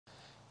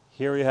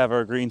Here we have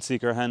our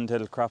Greenseeker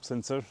handheld crop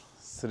sensor.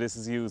 So this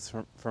is used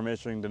for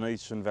measuring the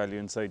nitrogen value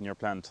inside in your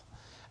plant,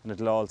 and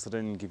it'll also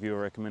then give you a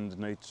recommended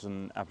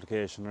nitrogen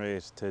application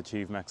rate to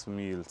achieve maximum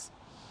yields.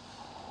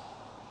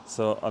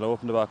 So I'll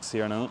open the box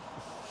here now.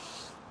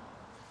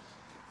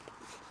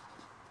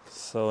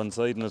 So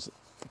inside it,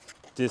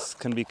 this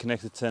can be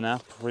connected to an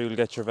app where you'll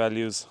get your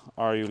values,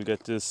 or you'll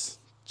get this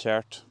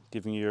chart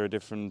giving you your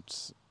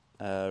different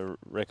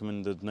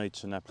recommended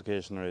nitrogen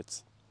application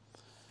rates.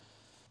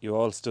 You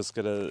also just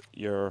get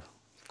your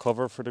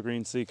cover for the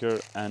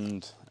Greenseeker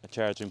and a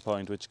charging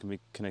point which can be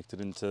connected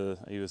into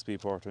a USB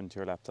port into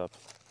your laptop.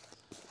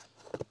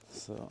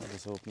 So I'll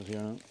just open it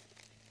here now.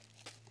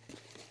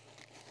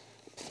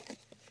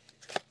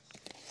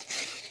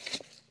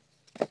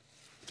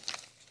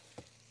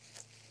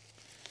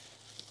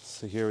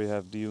 So here we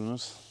have the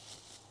unit.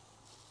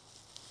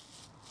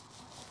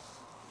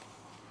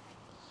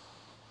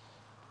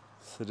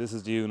 So this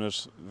is the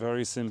unit.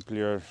 Very simple,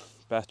 your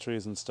battery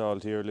is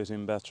installed here,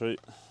 lithium battery,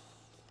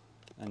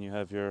 and you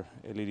have your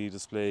LED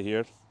display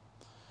here.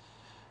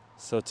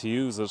 So to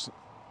use it,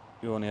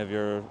 you only have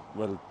your,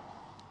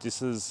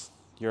 this is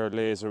your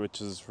laser which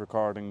is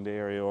recording the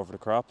area over the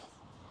crop,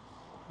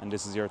 and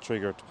this is your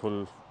trigger to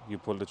pull, you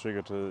pull the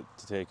trigger to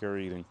take your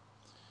reading.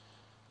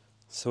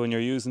 So when you're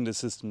using the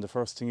system, the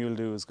first thing you'll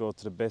do is go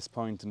to the best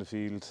point in the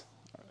field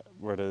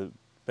where the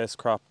best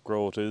crop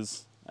growth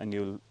is, and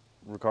you'll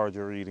record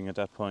your reading at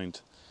that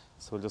point.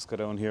 So we'll just go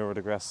down here where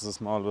the grass is a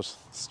small bit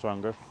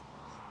stronger.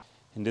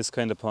 In this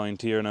kind of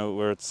point here now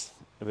where it's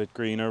a bit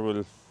greener,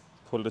 we'll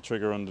pull the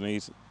trigger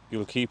underneath.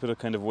 You'll keep it at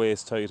kind of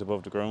waist height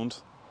above the ground.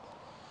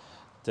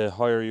 The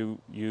higher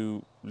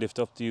you lift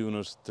up the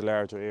unit, the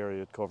larger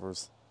area it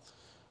covers.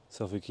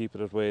 So if we keep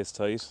it at waist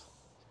height,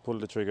 pull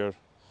the trigger,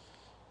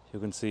 you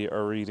can see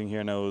our reading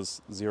here now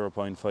is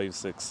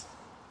 0.56.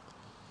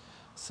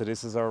 So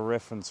this is our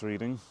reference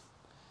reading.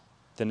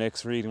 The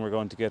next reading we're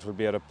going to get will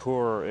be at a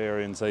poorer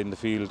area inside in the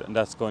field, and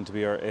that's going to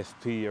be our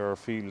FP, or our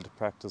field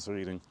practice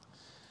reading.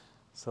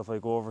 So if I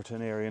go over to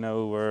an area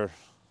now where,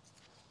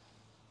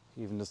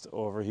 even just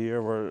over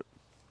here where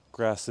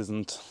grass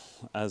isn't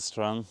as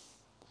strong,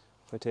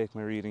 if I take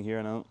my reading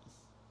here now,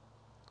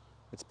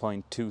 it's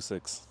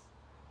 0.26.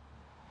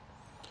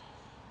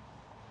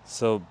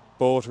 So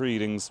both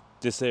readings,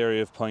 this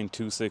area of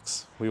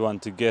 0.26, we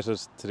want to get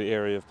it to the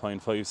area of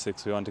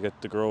 0.56. We want to get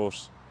the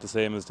growth the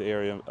same as the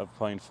area of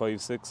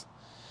 0.56.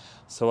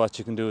 So what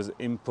you can do is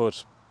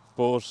input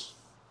both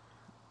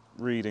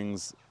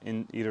readings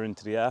either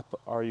into the app,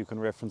 or you can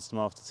reference them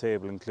off the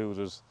table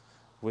included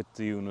with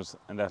the unit,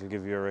 and that'll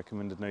give you a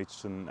recommended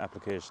nitrogen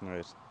application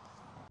rate.